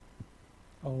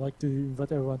I would like to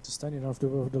invite everyone to stand in honor of the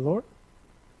word of the Lord.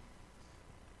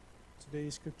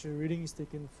 Today's scripture reading is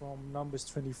taken from Numbers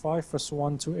 25, verse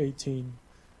 1 to 18.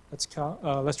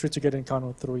 Let's read together in count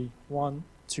of three. 1,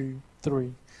 2,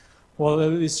 3. While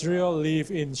Israel lived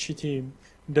in Shittim,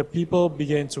 the people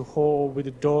began to whore with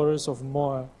the daughters of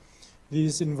Moab.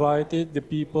 These invited the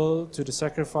people to the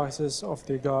sacrifices of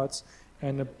their gods,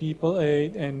 and the people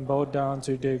ate and bowed down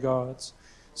to their gods.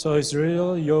 So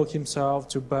Israel yoked himself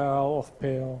to Baal of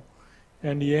Peor,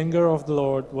 and the anger of the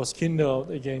Lord was kindled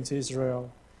against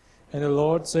Israel. And the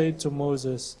Lord said to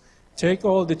Moses, "Take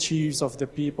all the chiefs of the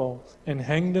people and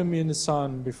hang them in the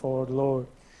sun before the Lord,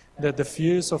 that the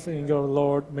fierce of anger of the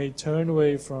Lord may turn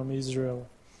away from Israel."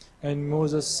 And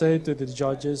Moses said to the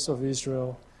judges of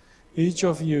Israel, "Each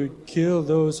of you kill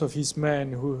those of his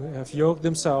men who have yoked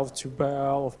themselves to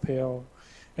Baal of Peor."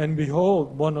 And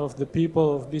behold, one of the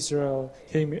people of Israel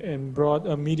came and brought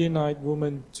a Midianite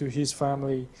woman to his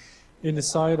family, in the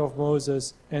sight of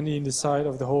Moses and in the sight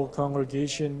of the whole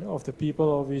congregation of the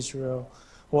people of Israel,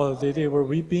 while they were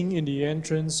weeping in the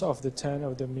entrance of the tent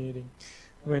of the meeting.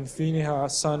 When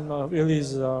Phinehas, son of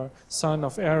Eleazar, son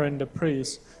of Aaron the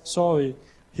priest, saw it,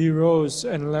 he rose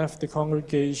and left the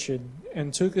congregation,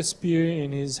 and took a spear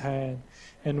in his hand,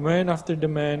 and went after the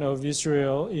men of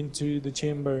Israel into the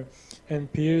chamber,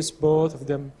 and pierced both of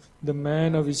them, the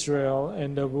man of Israel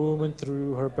and the woman,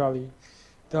 through her belly.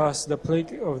 Thus the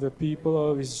plague of the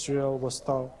people of Israel was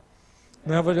stopped.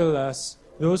 Nevertheless,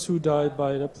 those who died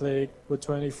by the plague were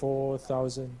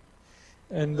 24,000.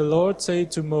 And the Lord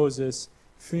said to Moses,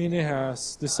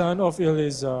 "Phinehas, the son of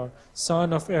Eleazar,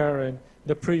 son of Aaron,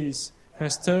 the priest,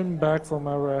 has turned back from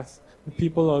my wrath the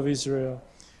people of Israel,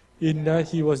 in that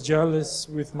he was jealous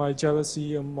with my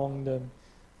jealousy among them,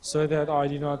 so that I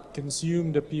did not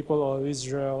consume the people of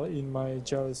Israel in my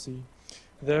jealousy.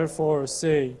 Therefore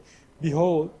say,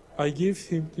 Behold, I give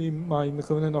him my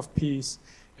covenant of peace,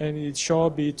 and it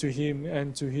shall be to him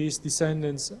and to his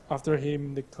descendants after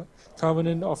him the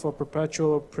covenant of a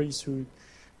perpetual priesthood,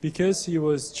 because he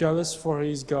was jealous for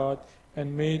his God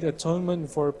and made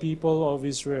atonement for the people of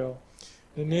Israel.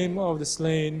 The name of the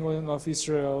slain one of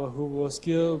Israel who was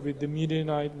killed with the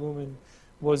Midianite woman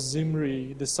was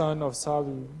Zimri, the son of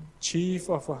Salu, chief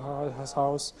of his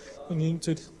house, belonging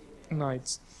to the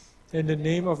Knights. And the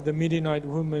name of the Midianite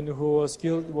woman who was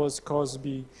killed was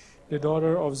Cosbi, the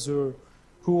daughter of Zur,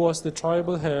 who was the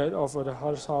tribal head of the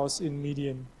house in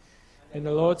Midian. And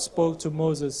the Lord spoke to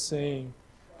Moses, saying,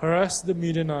 Harass the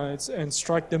Midianites and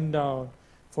strike them down,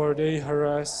 for they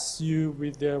harass you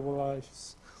with their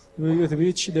lives, with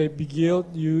which they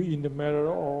beguiled you in the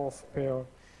matter of Peor,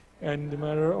 and the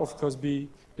matter of Cosbi,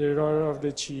 the daughter of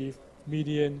the chief,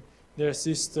 Midian, their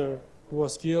sister, who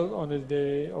was killed on the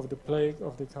day of the plague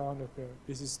of the town of Peor."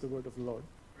 This is the word of the Lord.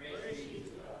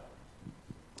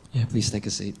 Yeah, please take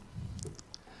a seat.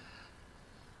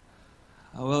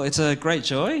 Well, it's a great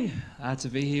joy to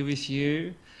be here with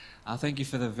you. Thank you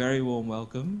for the very warm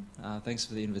welcome. Thanks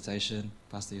for the invitation,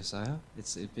 Pastor Josiah.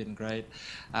 It's been great.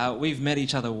 We've met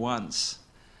each other once,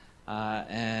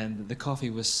 and the coffee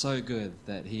was so good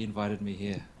that he invited me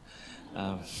here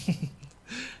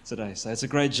today. So it's a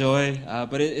great joy,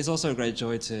 but it's also a great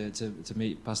joy to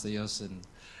meet Pastor Jos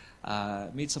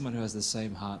and meet someone who has the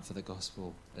same heart for the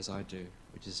gospel as I do,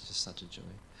 which is just such a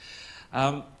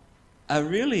joy. A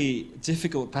really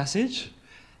difficult passage,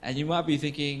 and you might be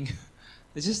thinking,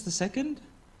 is this the second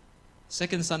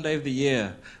Sunday of the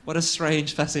year? What a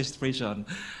strange passage to preach on.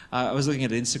 I was looking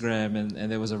at Instagram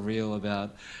and there was a reel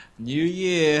about New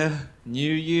Year,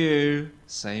 New You,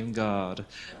 same God.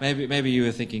 Maybe you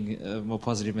were thinking a more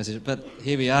positive message, but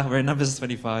here we are. We're in Numbers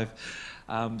 25.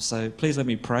 So please let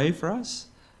me pray for us,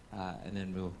 and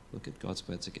then we'll look at God's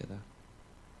word together.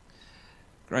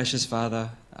 Gracious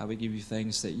Father, we give you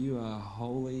thanks that you are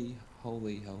holy,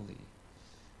 holy, holy.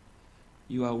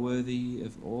 You are worthy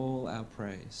of all our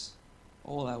praise,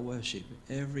 all our worship.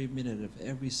 Every minute of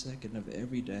every second of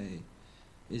every day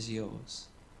is yours.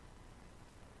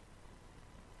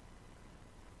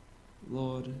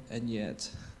 Lord, and yet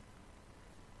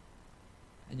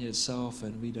so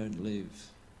often we don't live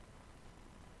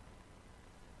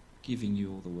giving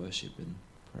you all the worship and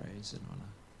praise and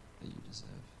honor that you deserve.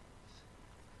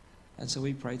 And so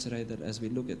we pray today that as we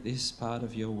look at this part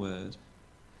of your word,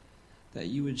 that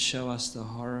you would show us the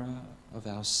horror of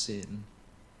our sin,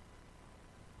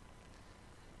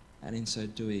 and in so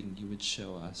doing you would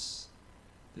show us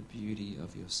the beauty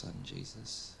of your Son,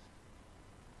 Jesus.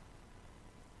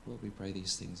 Lord, we pray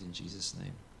these things in Jesus'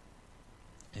 name.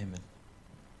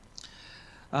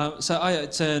 Amen. So I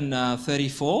turn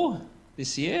 34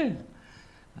 this year.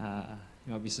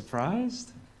 You might be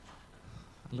surprised.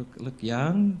 look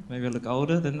young, maybe I look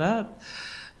older than that.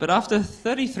 But after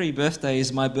 33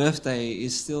 birthdays, my birthday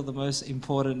is still the most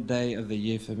important day of the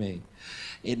year for me.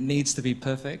 It needs to be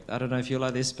perfect. I don't know if you're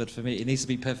like this, but for me, it needs to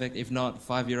be perfect. If not,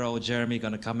 5-year-old Jeremy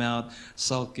going to come out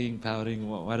sulking, pouting,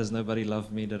 why does nobody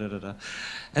love me, da-da-da-da.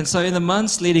 And so in the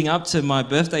months leading up to my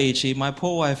birthday each year, my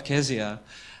poor wife, Kezia,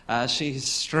 she's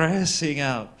stressing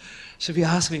out. She'll be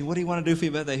asking me, what do you want to do for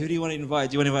your birthday? Who do you want to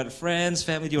invite? Do you want to invite friends,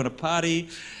 family? Do you want to party?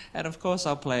 And of course,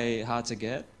 I'll play hard to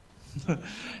get. And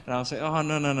I'll say, oh,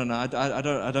 no,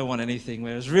 I don't want anything.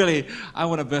 Whereas really, I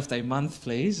want a birthday month,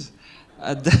 please.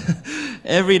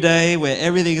 Every day where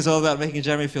everything is all about making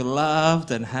Jeremy feel loved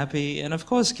and happy. And of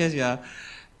course, Kezia,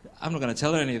 I'm not going to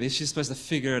tell her any of this. She's supposed to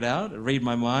figure it out, read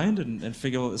my mind and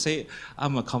figure out. See,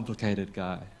 I'm a complicated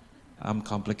guy. I'm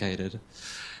complicated.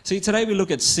 See, today we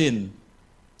look at sin.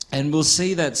 And we'll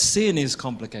see that sin is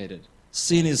complicated.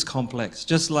 Sin is complex,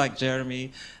 just like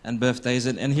Jeremy and birthdays.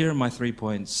 And here are my 3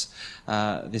 points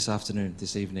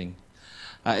this evening.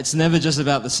 It's never just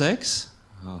about the sex.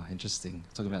 Oh, interesting.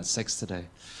 Talking about sex today.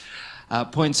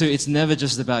 Point 2, it's never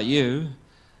just about you.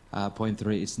 Point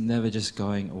 3, it's never just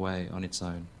going away on its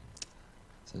own.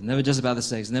 So it's never just about the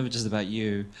sex, never just about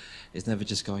you. It's never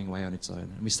just going away on its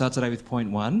own. And we start today with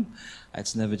point 1.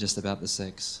 It's never just about the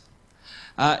sex.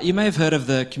 You may have heard of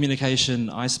the communication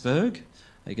iceberg.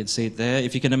 You can see it there.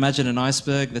 If you can imagine an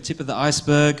iceberg, the tip of the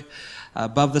iceberg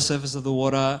above the surface of the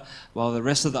water, while the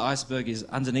rest of the iceberg is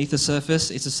underneath the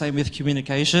surface. It's the same with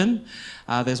communication.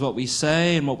 There's what we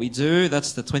say and what we do.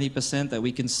 That's the 20% that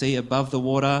we can see above the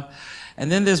water.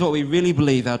 And then there's what we really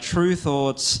believe, our true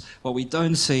thoughts, what we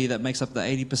don't see, that makes up the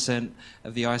 80%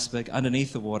 of the iceberg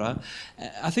underneath the water.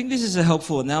 I think this is a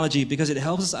helpful analogy because it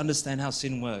helps us understand how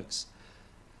sin works.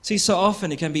 See, so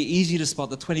often it can be easy to spot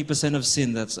the 20% of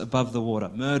sin that's above the water.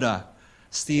 Murder,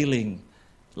 stealing,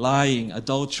 lying,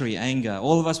 adultery, anger.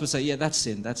 All of us would say, yeah, that's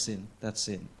sin, that's sin, that's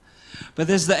sin. But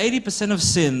there's the 80% of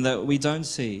sin that we don't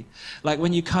see. Like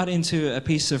when you cut into a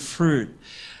piece of fruit,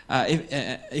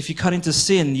 if you cut into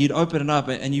sin, you'd open it up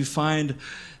and you find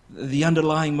the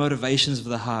underlying motivations of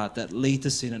the heart that lead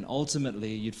to sin. And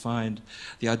ultimately, you'd find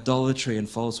the idolatry and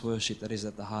false worship that is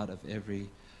at the heart of every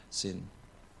sin.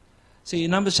 See,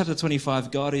 in Numbers chapter 25,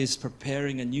 God is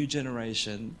preparing a new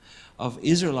generation of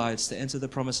Israelites to enter the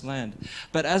promised land.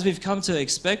 But as we've come to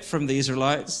expect from the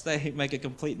Israelites, they make a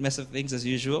complete mess of things as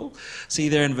usual. See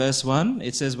there in verse 1,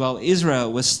 it says, while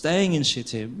Israel was staying in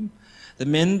Shittim, the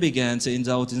men began to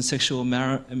indulge in sexual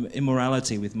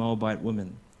immorality with Moabite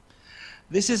women.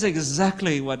 This is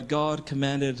exactly what God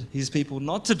commanded his people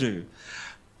not to do.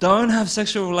 Don't have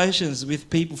sexual relations with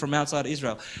people from outside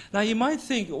Israel. Now, you might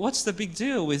think, what's the big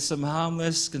deal with some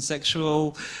harmless,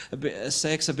 consensual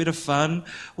sex, a bit of fun?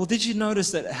 Well, did you notice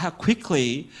that how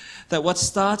quickly that what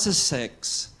starts as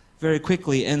sex very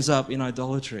quickly ends up in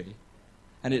idolatry?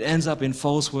 And it ends up in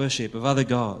false worship of other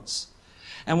gods.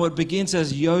 And what begins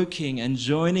as yoking and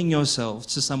joining yourself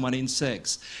to someone in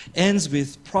sex ends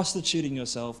with prostituting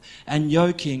yourself and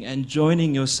yoking and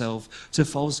joining yourself to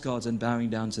false gods and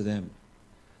bowing down to them.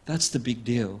 That's the big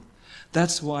deal.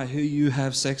 That's why who you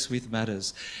have sex with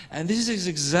matters. And this is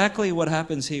exactly what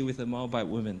happens here with the Moabite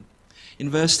women. In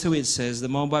verse 2 it says, the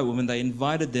Moabite women, they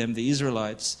invited them, the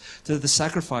Israelites, to the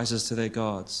sacrifices to their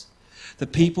gods. The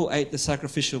people ate the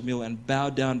sacrificial meal and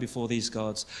bowed down before these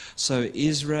gods. So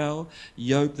Israel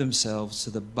yoked themselves to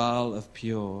the Baal of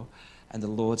Peor, and the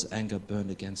Lord's anger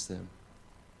burned against them.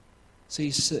 See,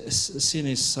 sin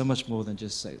is so much more than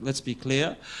just sex. Let's be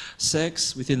clear.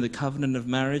 Sex within the covenant of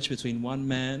marriage between one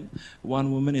man,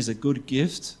 one woman is a good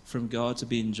gift from God to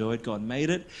be enjoyed. God made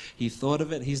it. He thought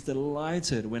of it. He's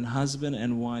delighted when husband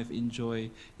and wife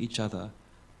enjoy each other.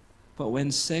 But when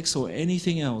sex or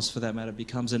anything else, for that matter,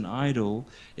 becomes an idol,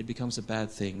 it becomes a bad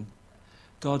thing.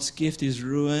 God's gift is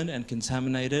ruined and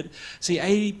contaminated. See,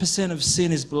 80% of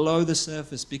sin is below the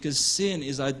surface because sin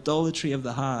is idolatry of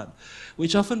the heart,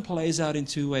 which often plays out in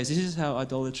two ways. This is how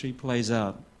idolatry plays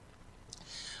out.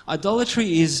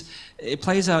 Idolatry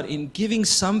plays out in giving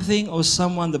something or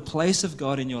someone the place of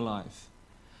God in your life,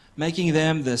 making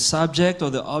them the subject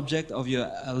or the object of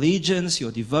your allegiance,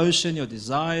 your devotion, your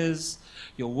desires,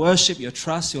 your worship, your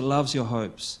trust, your loves, your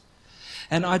hopes.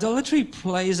 And idolatry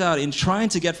plays out in trying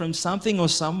to get from something or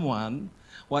someone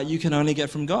what you can only get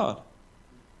from God.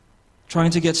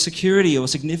 Trying to get security or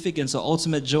significance or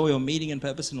ultimate joy or meaning and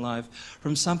purpose in life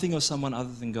from something or someone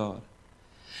other than God.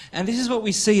 And this is what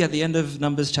we see at the end of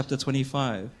Numbers chapter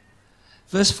 25.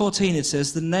 Verse 14, it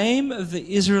says, the name of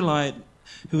the Israelite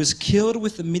who was killed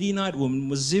with the Midianite woman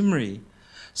was Zimri,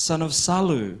 son of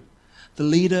Salu, the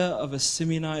leader of a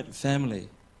Simeonite family.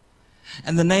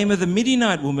 And the name of the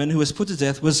Midianite woman who was put to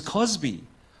death was Cosbi,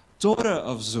 daughter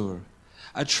of Zur,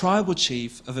 a tribal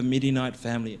chief of a Midianite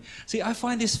family. See, I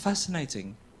find this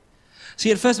fascinating.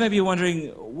 See, at first maybe you're wondering,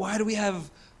 why do we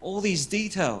have all these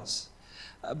details?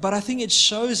 But I think it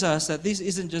shows us that this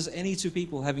isn't just any two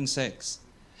people having sex.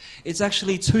 It's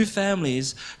actually two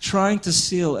families trying to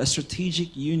seal a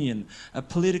strategic union, a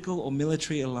political or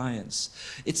military alliance.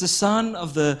 It's the son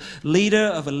of the leader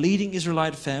of a leading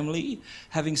Israelite family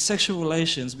having sexual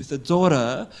relations with the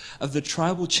daughter of the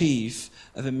tribal chief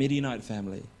of a Midianite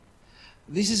family.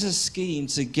 This is a scheme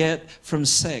to get from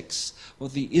sex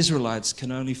what the Israelites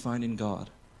can only find in God: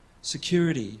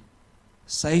 security,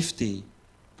 safety,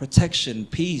 protection,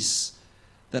 peace,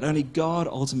 that only God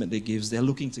ultimately gives. They're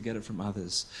looking to get it from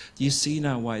others. Do you see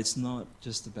now why it's not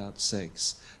just about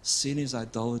sex? Sin is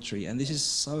idolatry, and this is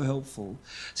so helpful.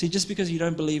 See, just because you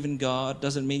don't believe in God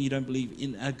doesn't mean you don't believe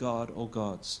in a God or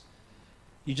gods.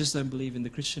 You just don't believe in the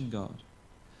Christian God.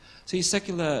 See,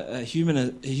 secular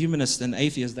humanist and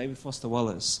atheist David Foster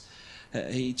Wallace,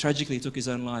 he tragically took his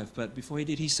own life, but before he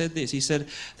did, he said this. He said,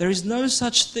 "There is no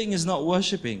such thing as not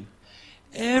worshipping.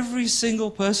 Every single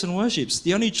person worships.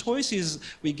 The only choices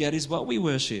we get is what we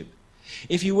worship.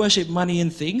 If you worship money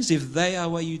and things, if they are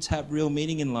where you tap real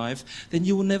meaning in life, then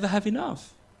you will never have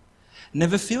enough.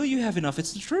 Never feel you have enough.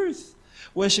 It's the truth.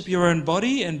 Worship your own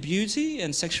body and beauty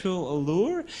and sexual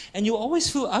allure, and you'll always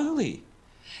feel ugly.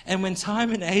 And when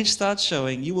time and age start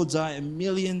showing, you will die a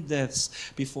million deaths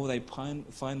before they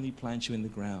finally plant you in the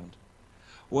ground.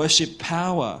 Worship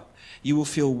power. You will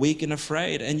feel weak and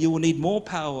afraid, and you will need more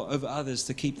power over others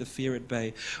to keep the fear at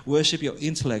bay. Worship your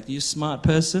intellect. You're a smart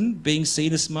person, being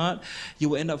seen as smart, you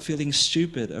will end up feeling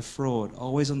stupid, a fraud,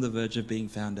 always on the verge of being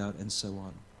found out, and so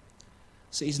on."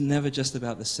 So it's never just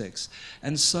about the sex.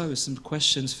 And so, some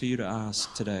questions for you to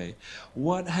ask today.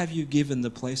 What have you given the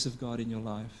place of God in your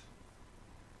life?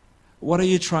 What are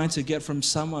you trying to get from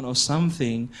someone or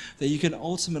something that you can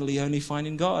ultimately only find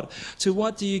in God? To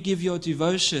what do you give your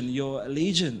devotion, your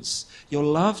allegiance, your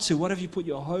love to? What have you put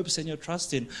your hopes and your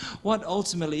trust in? What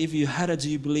ultimately, if you had it,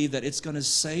 do you believe that it's going to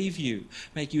save you,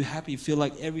 make you happy, feel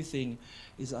like everything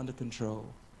is under control?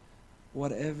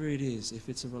 Whatever it is, if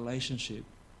it's a relationship,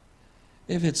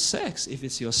 if it's sex, if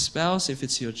it's your spouse, if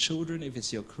it's your children, if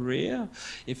it's your career,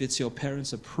 if it's your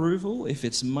parents' approval, if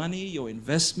it's money, your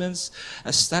investments,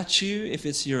 a statue, if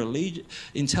it's your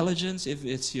intelligence, if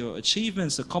it's your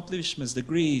achievements, accomplishments,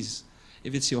 degrees,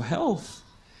 if it's your health,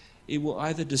 it will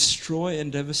either destroy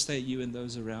and devastate you and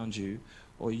those around you,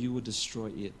 or you will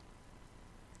destroy it.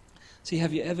 See,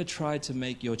 have you ever tried to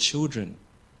make your children,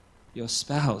 your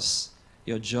spouse,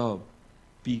 your job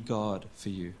be God for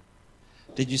you?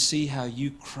 Did you see how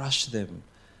you crushed them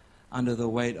under the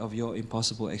weight of your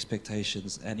impossible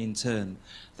expectations, and in turn,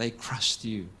 they crushed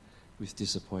you with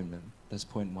disappointment? That's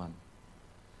point one.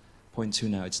 Point two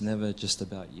now, it's never just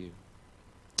about you.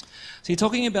 See,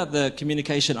 talking about the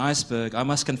communication iceberg, I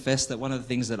must confess that one of the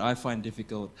things that I find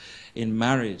difficult in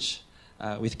marriage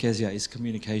with Kezia is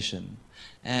communication.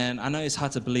 And I know it's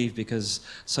hard to believe because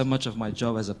so much of my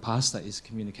job as a pastor is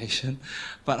communication,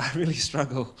 but I really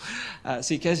struggle.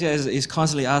 See, Kezia is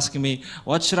constantly asking me,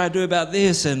 what should I do about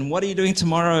this? And what are you doing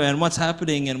tomorrow? And what's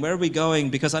happening? And where are we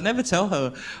going? Because I never tell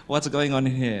her what's going on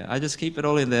in here. I just keep it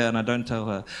all in there and I don't tell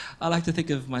her. I like to think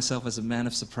of myself as a man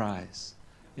of surprise.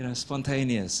 You know,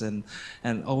 spontaneous and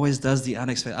always does the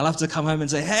unexpected. I love to come home and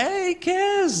say, "Hey,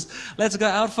 Kez, let's go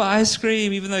out for ice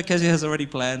cream," even though Kezia has already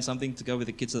planned something to go with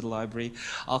the kids at the library.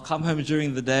 I'll come home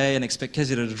during the day and expect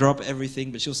Kezia to drop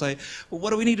everything, but she'll say, "Well,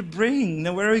 what do we need to bring?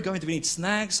 Now, where are we going? Do we need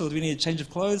snacks or do we need a change of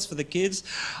clothes for the kids?"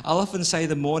 I'll often say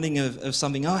the morning of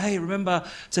something, "Oh, hey, remember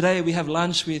today we have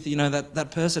lunch with,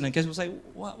 that person," and Kezia will say,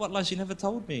 What lunch? You never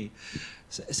told me."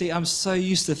 See, I'm so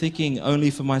used to thinking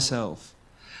only for myself.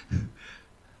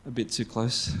 A bit too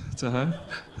close to her.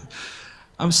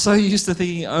 I'm so used to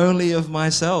thinking only of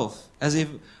myself, as if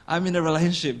I'm in a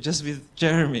relationship just with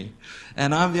Jeremy,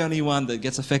 and I'm the only one that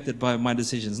gets affected by my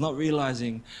decisions, not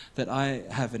realizing that I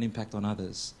have an impact on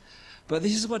others. But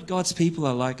this is what God's people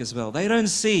are like as well. They don't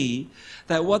see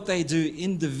that what they do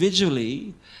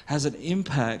individually has an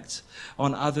impact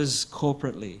on others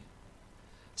corporately.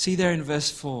 See there in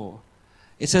verse 4.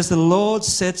 It says, "The Lord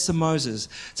said to Moses,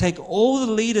 take all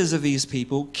the leaders of these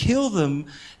people, kill them,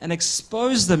 and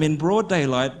expose them in broad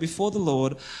daylight before the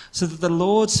Lord, so that the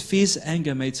Lord's fierce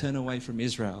anger may turn away from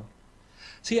Israel."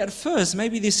 See, at first,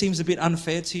 maybe this seems a bit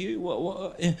unfair to you.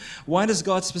 Why does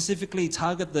God specifically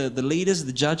target the leaders,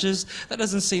 the judges? That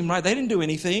doesn't seem right. They didn't do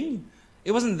anything.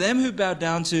 It wasn't them who bowed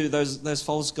down to those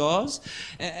false gods.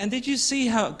 And did you see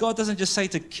how God doesn't just say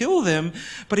to kill them,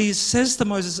 but he says to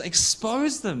Moses,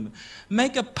 expose them.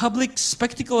 Make a public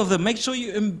spectacle of them. Make sure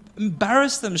you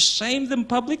embarrass them, shame them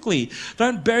publicly.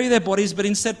 Don't bury their bodies, but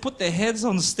instead put their heads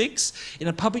on sticks in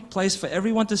a public place for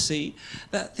everyone to see.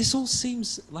 That this all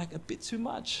seems like a bit too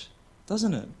much,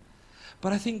 doesn't it?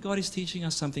 But I think God is teaching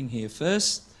us something here.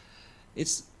 First,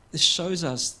 this shows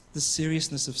us the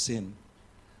seriousness of sin.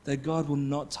 That God will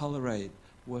not tolerate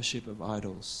worship of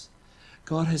idols.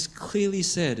 God has clearly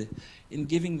said in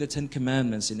giving the 10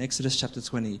 Commandments in Exodus chapter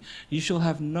 20, you shall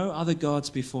have no other gods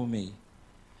before me.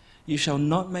 You shall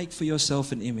not make for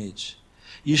yourself an image.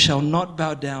 You shall not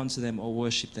bow down to them or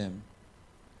worship them.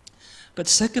 But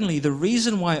secondly, the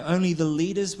reason why only the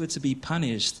leaders were to be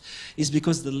punished is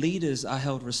because the leaders are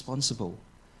held responsible.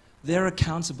 They're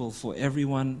accountable for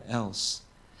everyone else.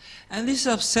 And this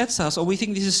upsets us, or we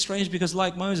think this is strange because,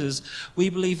 like Moses, we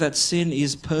believe that sin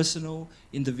is personal,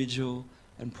 individual,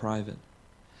 and private.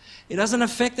 It doesn't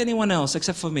affect anyone else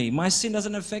except for me. My sin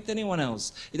doesn't affect anyone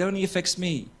else. It only affects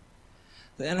me.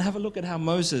 And have a look at how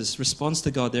Moses responds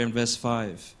to God there in verse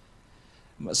 5.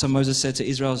 So Moses said to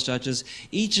Israel's judges,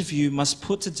 each of you must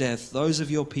put to death those of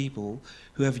your people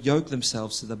who have yoked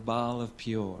themselves to the Baal of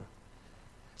Peor.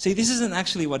 See, this isn't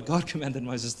actually what God commanded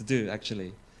Moses to do,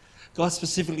 actually. God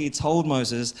specifically told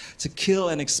Moses to kill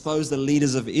and expose the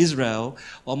leaders of Israel,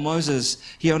 while Moses,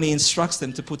 he only instructs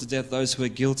them to put to death those who are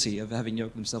guilty of having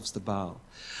yoked themselves to Baal.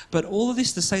 But all of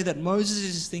this to say that Moses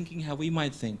is thinking how we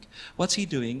might think. What's he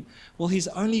doing? Well, he's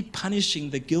only punishing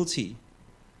the guilty.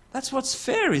 That's what's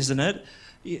fair, isn't it?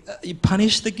 You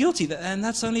punish the guilty, and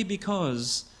that's only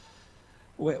because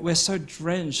we're so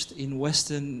drenched in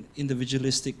Western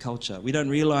individualistic culture. We don't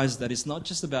realize that it's not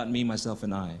just about me, myself,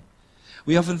 and I.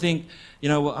 We often think,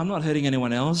 well, I'm not hurting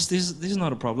anyone else. This is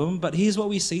not a problem. But here's what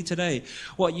we see today.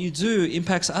 What you do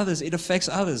impacts others. It affects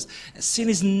others. Sin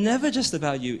is never just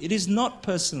about you. It is not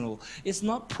personal. It's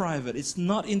not private. It's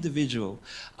not individual.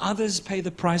 Others pay the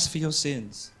price for your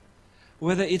sins.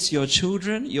 Whether it's your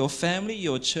children, your family,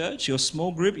 your church, your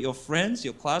small group, your friends,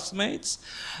 your classmates,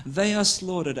 they are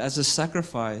slaughtered as a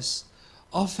sacrifice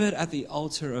offered at the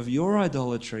altar of your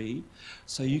idolatry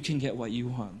so you can get what you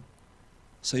want.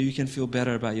 So you can feel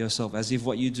better about yourself, as if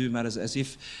what you do matters, as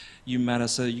if you matter,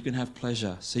 so you can have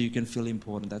pleasure, so you can feel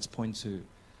important. That's point 2.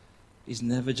 It's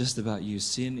never just about you.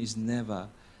 Sin is never,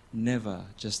 never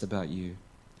just about you.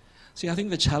 See, I think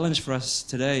the challenge for us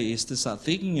today is to start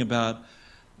thinking about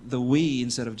the we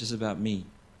instead of just about me.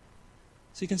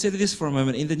 So you consider this for a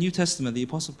moment. In the New Testament, the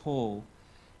Apostle Paul,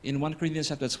 in 1 Corinthians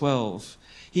chapter 12,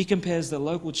 he compares the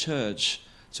local church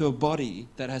to a body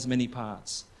that has many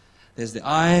parts. There's the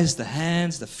eyes, the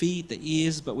hands, the feet, the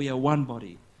ears, but we are one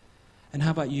body. And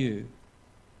how about you?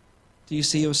 Do you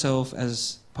see yourself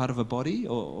as part of a body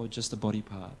or just a body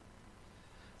part?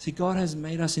 See, God has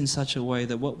made us in such a way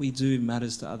that what we do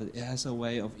matters to others. It has a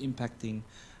way of impacting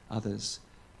others.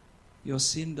 Your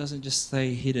sin doesn't just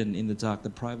stay hidden in the dark, the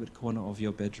private corner of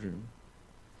your bedroom.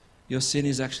 Your sin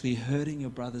is actually hurting your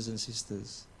brothers and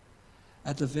sisters.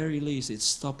 At the very least, it's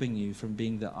stopping you from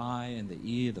being the eye and the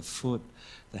ear, the foot,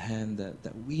 the hand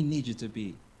that we need you to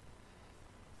be.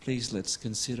 Please, let's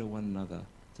consider one another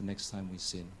the next time we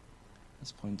sin.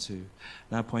 That's point 2.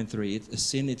 Now point 3,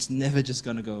 sin, it's never just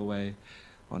going to go away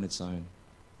on its own.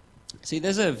 See,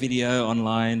 there's a video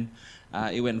online.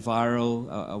 It went viral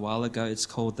a while ago. It's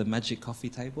called The Magic Coffee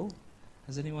Table.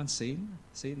 Has anyone seen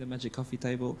The Magic Coffee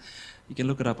Table? You can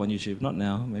look it up on YouTube. Not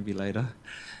now, maybe later.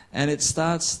 And it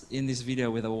starts in this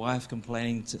video with a wife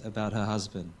complaining about her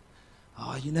husband.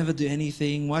 Oh, you never do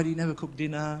anything. Why do you never cook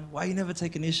dinner? Why you never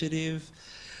take initiative?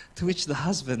 To which the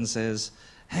husband says,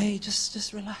 hey,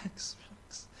 just relax.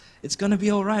 It's going to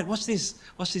be all right. Watch this.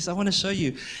 I want to show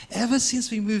you. Ever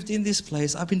since we moved in this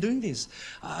place, I've been doing this.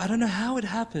 I don't know how it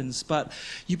happens, but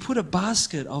you put a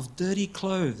basket of dirty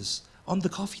clothes on the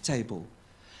coffee table.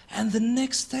 And the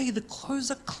next day, the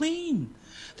clothes are clean.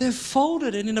 They're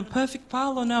folded and in a perfect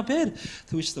pile on our bed.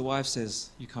 To which the wife says,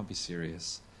 you can't be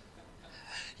serious.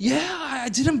 Yeah, I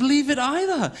didn't believe it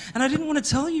either. And I didn't want to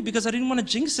tell you because I didn't want to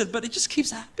jinx it, but it just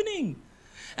keeps happening.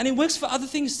 And it works for other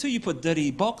things too. You put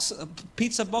dirty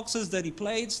pizza boxes, dirty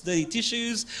plates, dirty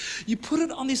tissues. You put it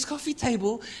on this coffee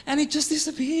table and it just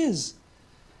disappears.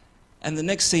 And the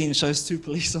next scene shows 2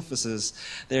 police officers.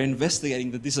 They're investigating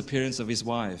the disappearance of his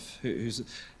wife,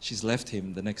 she's left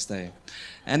him the next day.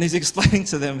 And he's explaining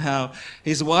to them how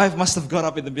his wife must have got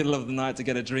up in the middle of the night to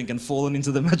get a drink and fallen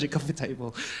into the magic coffee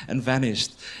table and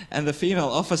vanished. And the female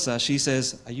officer, she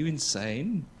says, are you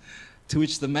insane? To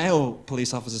which the male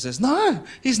police officer says, no,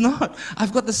 he's not.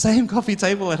 I've got the same coffee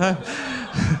table at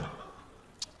home.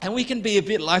 And we can be a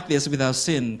bit like this with our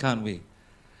sin, can't we?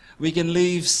 We can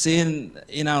leave sin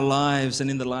in our lives and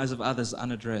in the lives of others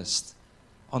unaddressed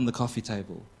on the coffee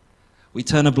table. We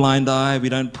turn a blind eye, we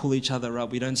don't pull each other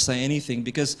up, we don't say anything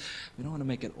because we don't want to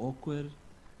make it awkward,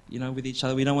 with each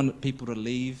other. We don't want people to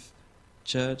leave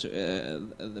church.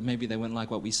 Maybe they won't like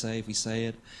what we say if we say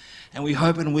it. And we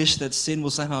hope and wish that sin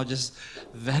will somehow just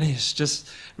vanish, just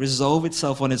resolve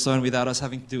itself on its own without us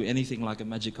having to do anything like a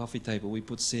magic coffee table. We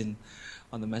put sin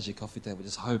on the magic coffee table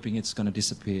just hoping it's going to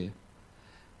disappear.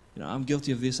 I'm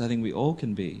guilty of this. I think we all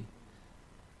can be.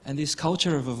 And this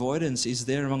culture of avoidance is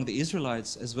there among the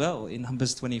Israelites as well in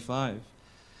Numbers 25.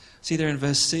 See there in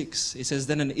verse 6, it says,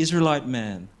 "Then an Israelite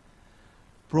man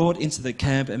brought into the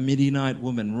camp a Midianite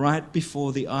woman right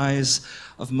before the eyes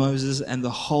of Moses and the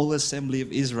whole assembly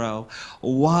of Israel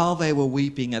while they were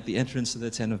weeping at the entrance of the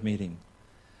tent of meeting."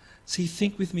 See,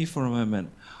 think with me for a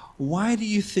moment. Why do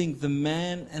you think the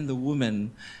man and the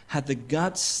woman had the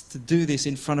guts to do this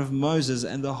in front of Moses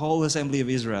and the whole assembly of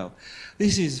Israel?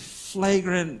 This is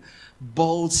flagrant,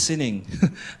 bold sinning.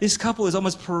 This couple is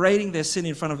almost parading their sin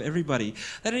in front of everybody.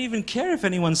 They don't even care if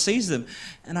anyone sees them.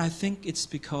 And I think it's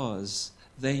because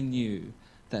they knew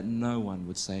that no one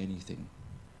would say anything.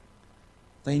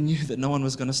 They knew that no one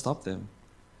was going to stop them.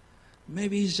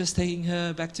 Maybe he's just taking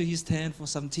her back to his tent for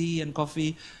some tea and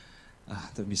coffee.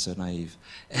 Don't be so naive.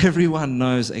 Everyone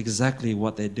knows exactly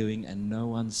what they're doing and no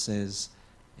one says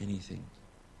anything.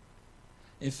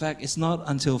 In fact, it's not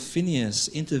until Phinehas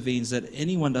intervenes that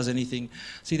anyone does anything.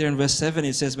 See there in verse 7,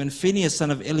 it says, "When Phinehas,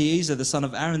 son of Eleazar, the son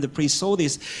of Aaron, the priest, saw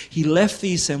this, he left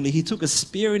the assembly, he took a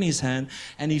spear in his hand,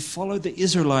 and he followed the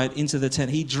Israelite into the tent.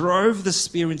 He drove the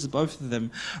spear into both of them,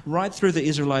 right through the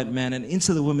Israelite man and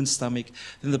into the woman's stomach.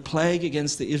 Then the plague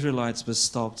against the Israelites was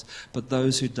stopped, but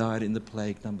those who died in the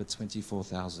plague numbered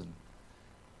 24,000.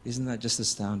 Isn't that just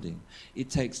astounding? It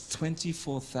takes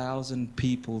 24,000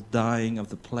 people dying of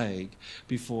the plague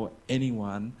before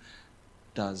anyone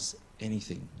does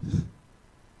anything.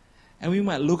 And we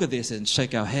might look at this and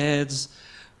shake our heads,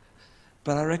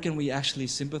 but I reckon we actually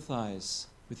sympathize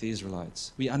with the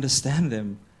Israelites. We understand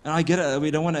them. And I get it.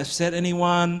 We don't want to upset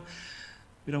anyone.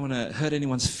 We don't want to hurt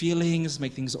anyone's feelings,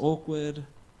 make things awkward.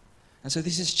 And so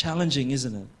this is challenging,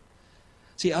 isn't it?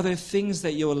 See, are there things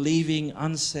that you're leaving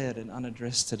unsaid and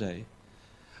unaddressed today?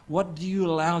 What do you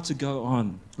allow to go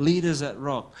on? Leaders at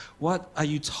Rock, what are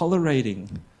you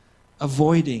tolerating,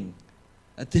 avoiding?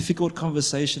 A difficult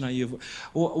conversation are you?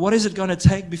 What is it going to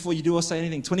take before you do or say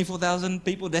anything? 24,000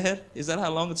 people dead? Is that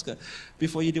how long it's going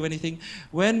before you do anything?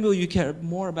 When will you care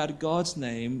more about God's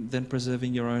name than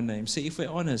preserving your own name? See, if we're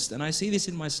honest, and I see this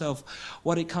in myself,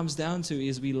 what it comes down to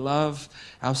is we love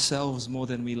ourselves more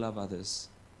than we love others.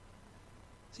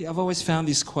 See, I've always found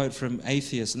this quote from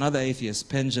another atheist,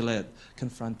 Penn Jillette,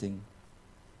 confronting.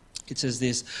 It says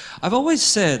this: "I've always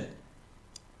said,"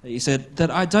 he said,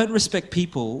 "that I don't respect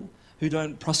people who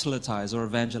don't proselytize or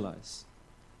evangelize.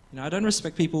 I don't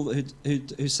respect people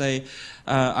who say,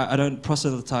 I don't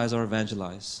proselytize or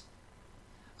evangelize.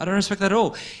 I don't respect that at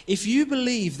all. If you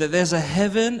believe that there's a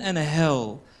heaven and a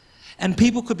hell, and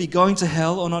people could be going to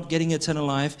hell or not getting eternal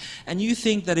life, and you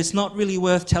think that it's not really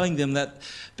worth telling them that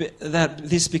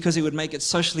this because it would make it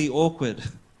socially awkward.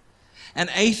 And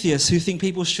atheists who think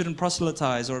people shouldn't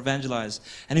proselytize or evangelize,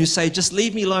 and who say, just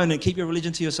leave me alone and keep your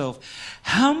religion to yourself.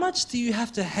 How much do you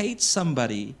have to hate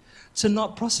somebody to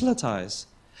not proselytize?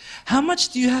 How much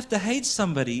do you have to hate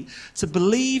somebody to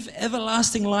believe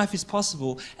everlasting life is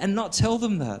possible and not tell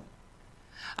them that?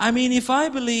 I mean, if I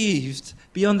believed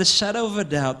beyond the shadow of a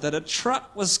doubt that a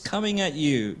truck was coming at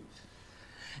you,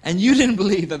 and you didn't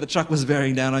believe that the truck was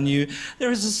bearing down on you,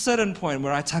 there is a certain point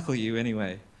where I tackle you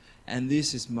anyway. And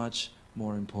this is much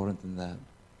more important than that.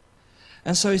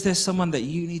 And so is there someone that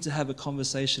you need to have a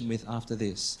conversation with after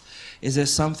this? Is there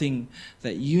something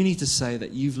that you need to say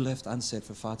that you've left unsaid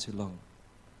for far too long?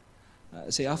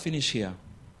 See, I'll finish here.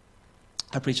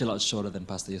 I preach a lot shorter than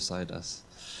Pastor Yosai does.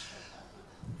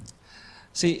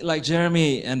 See, like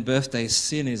Jeremy and birthday,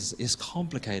 sin is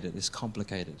complicated. It's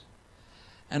complicated.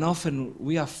 And often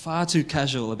we are far too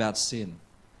casual about sin.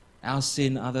 Our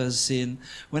sin, others' sin,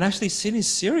 when actually sin is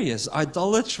serious.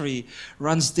 Idolatry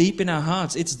runs deep in our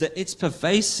hearts. It's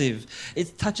pervasive.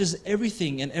 It touches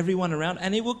everything and everyone around,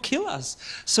 and it will kill us.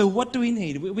 So what do we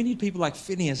need? We need people like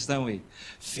Phinehas, don't we?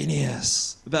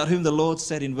 Phinehas, about whom the Lord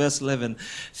said in verse 11,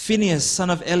 Phinehas,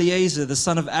 son of Eleazar, the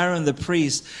son of Aaron the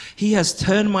priest, he has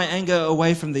turned my anger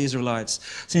away from the Israelites,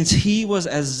 since he was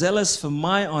as zealous for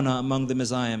my honor among them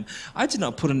as I am. I did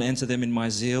not put an end to them in my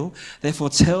zeal. Therefore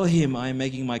tell him I am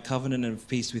making my covenant of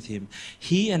peace with him.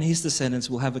 He and his descendants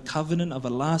will have a covenant of a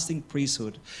lasting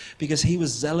priesthood because he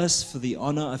was zealous for the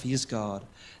honor of his God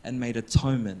and made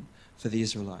atonement for the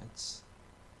Israelites.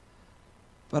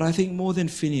 But I think more than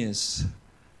Phinehas,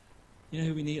 you know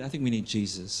who we need? I think we need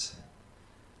Jesus.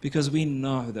 Because we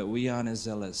know that we aren't as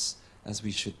zealous as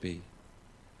we should be.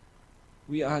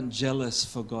 We aren't jealous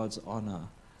for God's honor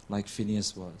like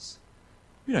Phinehas was.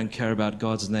 We don't care about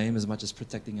God's name as much as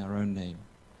protecting our own name,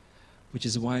 which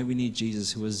is why we need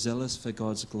Jesus, who was zealous for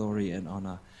God's glory and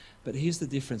honor. But here's the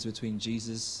difference between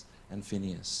Jesus and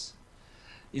Phinehas.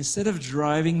 Instead of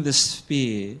driving the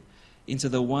spear into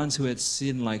the ones who had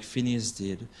sinned like Phinehas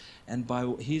did, and by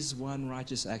his one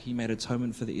righteous act he made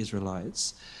atonement for the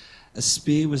Israelites, a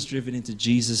spear was driven into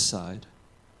Jesus' side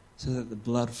so that the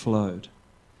blood flowed.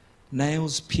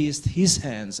 Nails pierced his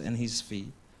hands and his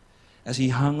feet as he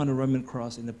hung on a Roman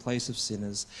cross in the place of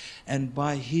sinners. And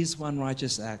by his one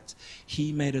righteous act,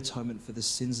 he made atonement for the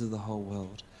sins of the whole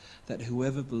world, that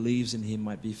whoever believes in him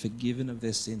might be forgiven of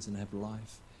their sins and have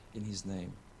life in his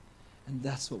name. And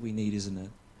that's what we need, isn't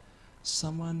it?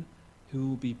 Someone who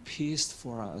will be pierced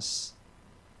for us,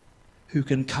 who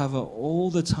can cover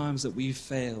all the times that we've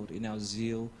failed in our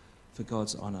zeal for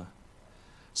God's honor.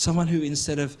 Someone who,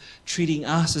 instead of treating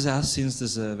us as our sins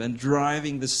deserve and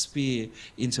driving the spear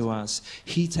into us,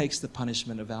 he takes the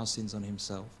punishment of our sins on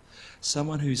himself.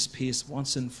 Someone who's pierced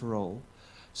once and for all,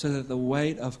 so that the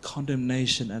weight of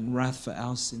condemnation and wrath for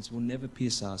our sins will never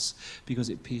pierce us because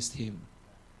it pierced him.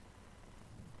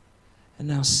 And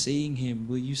now seeing him,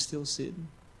 will you still sin?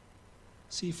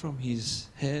 See, from his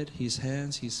head, his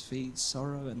hands, his feet,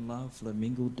 sorrow and love flow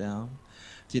mingled down.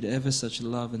 Did ever such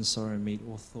love and sorrow meet,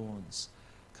 or thorns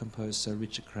compose so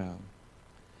rich a crown?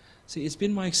 See, it's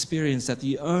been my experience that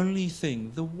the only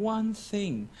thing, the one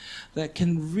thing that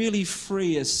can really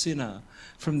free a sinner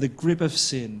from the grip of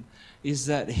sin is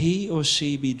that he or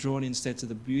she be drawn instead to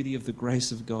the beauty of the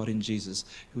grace of God in Jesus,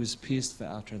 who was pierced for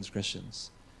our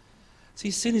transgressions. See,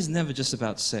 sin is never just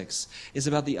about sex. It's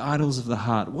about the idols of the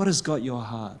heart. What has got your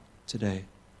heart today?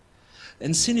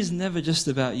 And sin is never just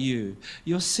about you.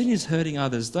 Your sin is hurting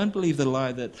others. Don't believe the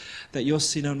lie that your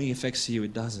sin only affects you.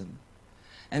 It doesn't.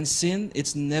 And sin,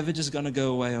 it's never just going to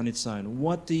go away on its own.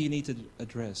 What do you need to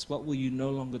address? What will you no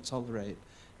longer tolerate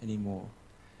anymore?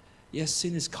 Yes,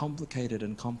 sin is complicated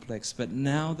and complex, but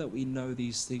now that we know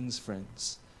these things,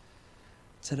 friends,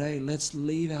 today let's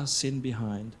leave our sin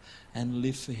behind and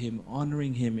live for him,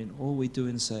 honoring him in all we do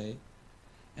and say.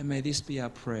 And may this be our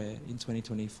prayer in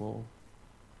 2024.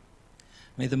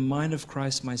 May the mind of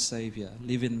Christ my Saviour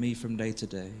live in me from day to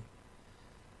day,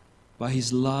 by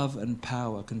his love and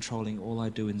power controlling all I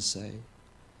do and say.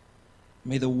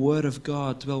 May the word of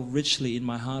God dwell richly in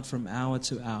my heart from hour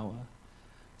to hour,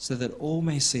 so that all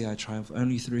may see I triumph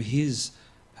only through his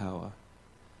power.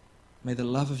 May the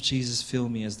love of Jesus fill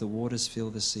me as the waters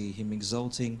fill the sea, him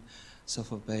exalting,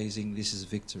 self-abasing, this is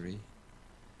victory.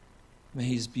 May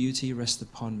his beauty rest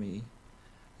upon me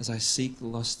as I seek the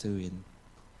lost to win,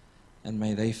 and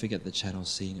may they forget the channel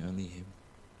seeing only him.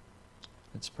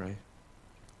 Let's pray.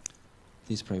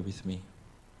 Please pray with me.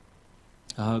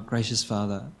 Our gracious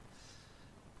Father,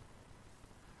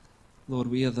 Lord,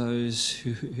 we are those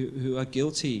who are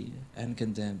guilty and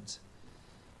condemned.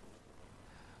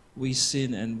 We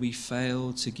sin and we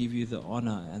fail to give you the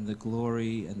honor and the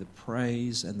glory and the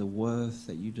praise and the worth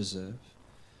that you deserve.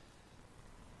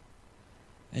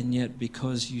 And yet,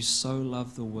 because you so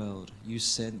love the world, you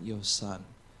sent your Son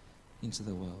into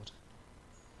the world.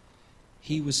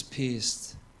 He was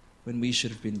pierced when we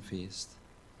should have been pierced.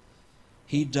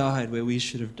 He died where we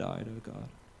should have died, oh God.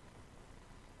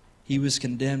 He was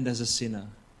condemned as a sinner,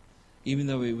 even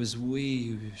though it was we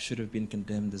who should have been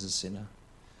condemned as a sinner.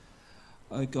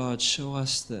 Oh God, show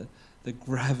us the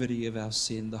gravity of our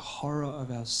sin, the horror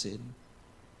of our sin.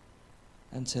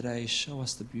 And today, show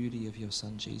us the beauty of your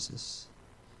Son, Jesus.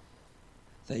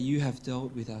 That you have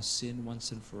dealt with our sin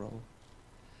once and for all.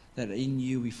 That in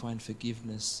you we find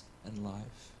forgiveness and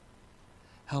life.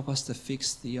 Help us to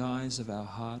fix the eyes of our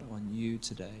heart on you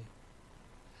today,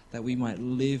 that we might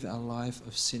live our life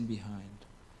of sin behind,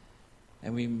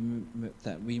 and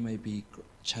that we may be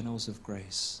channels of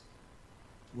grace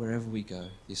wherever we go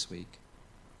this week.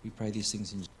 We pray these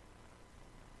things in